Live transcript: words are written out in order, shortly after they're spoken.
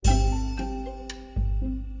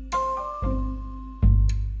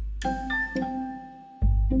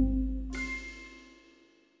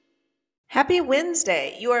Happy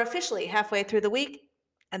Wednesday. You are officially halfway through the week,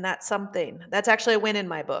 and that's something. That's actually a win in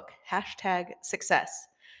my book. Hashtag success.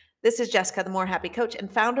 This is Jessica, the More Happy Coach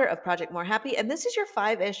and founder of Project More Happy, and this is your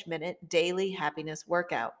 5-ish minute daily happiness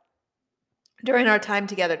workout. During our time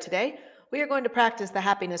together today, we are going to practice the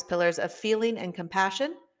happiness pillars of feeling and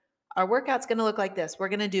compassion. Our workout's going to look like this. We're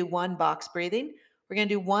going to do 1 box breathing, we're going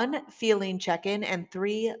to do 1 feeling check-in, and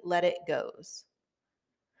 3 let it goes.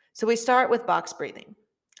 So we start with box breathing.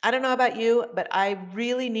 I don't know about you, but I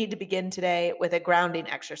really need to begin today with a grounding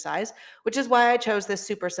exercise, which is why I chose this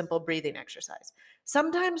super simple breathing exercise.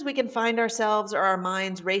 Sometimes we can find ourselves or our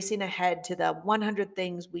minds racing ahead to the 100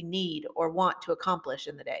 things we need or want to accomplish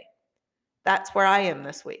in the day. That's where I am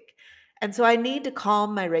this week. And so I need to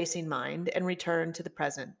calm my racing mind and return to the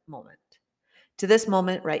present moment, to this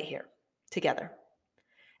moment right here, together.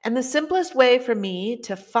 And the simplest way for me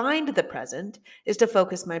to find the present is to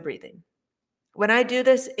focus my breathing. When I do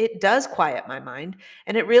this, it does quiet my mind,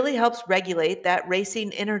 and it really helps regulate that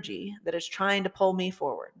racing energy that is trying to pull me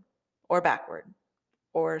forward or backward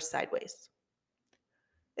or sideways.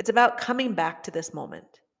 It's about coming back to this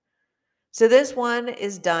moment. So this one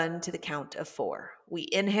is done to the count of 4. We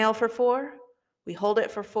inhale for 4, we hold it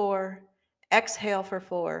for 4, exhale for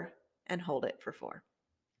 4, and hold it for 4.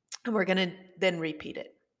 And we're going to then repeat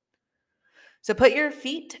it. So put your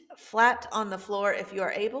feet flat on the floor if you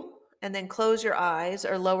are able, and then close your eyes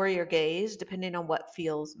or lower your gaze, depending on what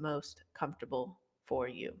feels most comfortable for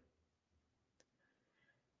you.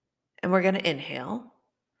 And we're going to inhale.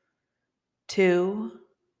 2,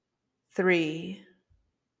 3,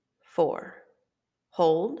 4.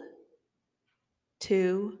 Hold.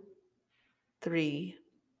 2, 3,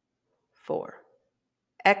 4.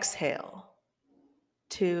 Exhale.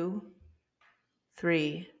 2,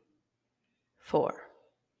 3, 4.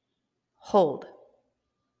 Hold.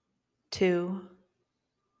 2,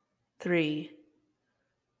 3,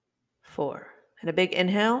 4. And a big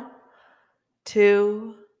inhale.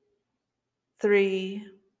 2, 3,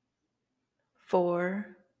 4.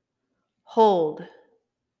 Hold.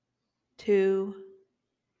 2,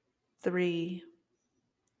 3,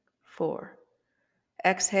 4.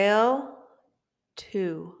 Exhale.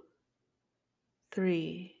 2,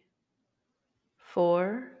 3,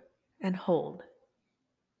 4. And hold.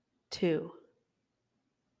 2,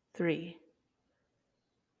 3,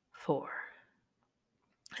 4.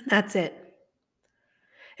 And that's it.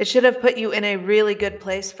 It should have put you in a really good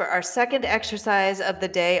place for our second exercise of the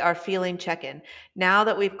day, our feeling check-in. Now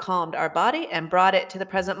that we've calmed our body and brought it to the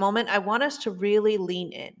present moment, I want us to really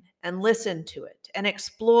lean in and listen to it and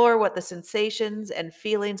explore what the sensations and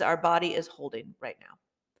feelings our body is holding right now.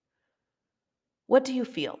 What do you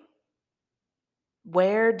feel?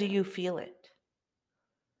 Where do you feel it?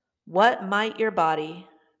 What might your body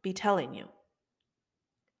be telling you?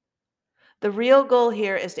 The real goal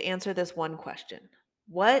here is to answer this one question.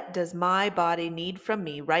 What does my body need from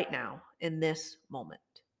me right now in this moment?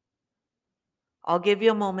 I'll give you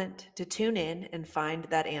a moment to tune in and find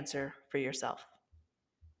that answer for yourself.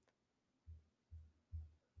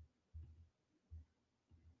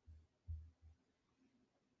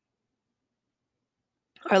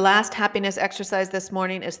 Our last happiness exercise this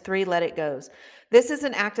morning is 3 let it goes. This is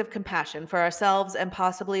an act of compassion for ourselves and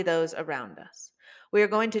possibly those around us. We are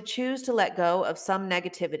going to choose to let go of some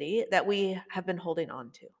negativity that we have been holding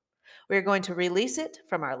on to. We are going to release it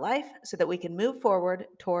from our life so that we can move forward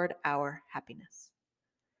toward our happiness.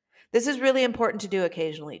 This is really important to do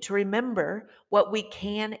occasionally, to remember what we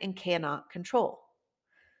can and cannot control.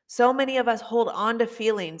 So many of us hold on to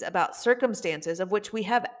feelings about circumstances of which we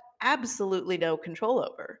have absolutely no control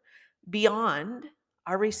over, beyond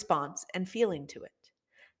our response and feeling to it.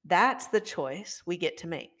 That's the choice we get to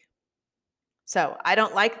make. So I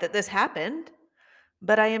don't like that this happened,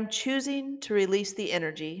 but I am choosing to release the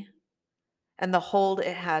energy and the hold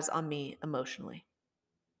it has on me emotionally.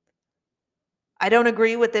 I don't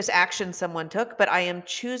agree with this action someone took, but I am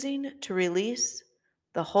choosing to release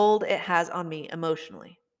the hold it has on me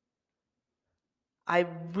emotionally. I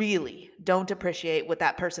really don't appreciate what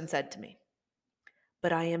that person said to me,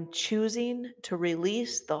 but I am choosing to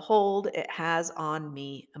release the hold it has on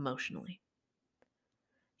me emotionally.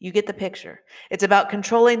 You get the picture. It's about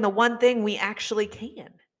controlling the one thing we actually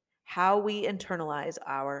can, how we internalize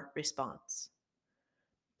our response.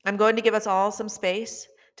 I'm going to give us all some space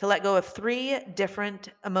to let go of 3 different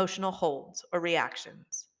emotional holds or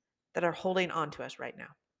reactions that are holding on to us right now.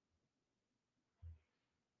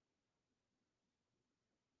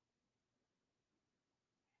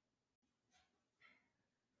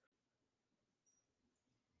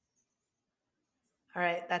 All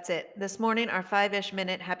right, that's it. This morning, our 5-ish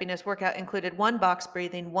minute happiness workout included 1 box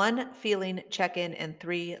breathing, 1 feeling check in, and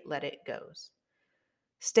 3 let it goes.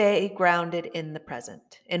 Stay grounded in the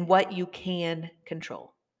present, in what you can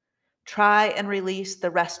control. Try and release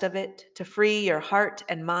the rest of it to free your heart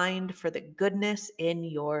and mind for the goodness in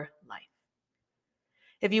your life.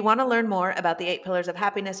 If you want to learn more about the 8 pillars of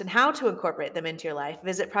happiness and how to incorporate them into your life,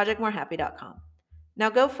 visit projectmorehappy.com. Now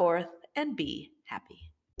go forth and be happy.